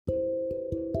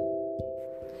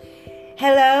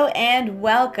Hello and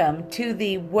welcome to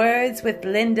the Words with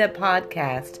Linda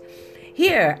podcast.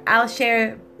 Here, I'll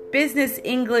share business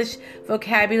English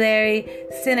vocabulary,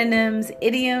 synonyms,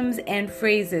 idioms, and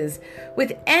phrases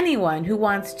with anyone who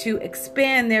wants to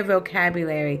expand their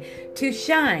vocabulary to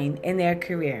shine in their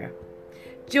career.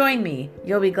 Join me.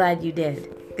 You'll be glad you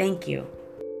did. Thank you.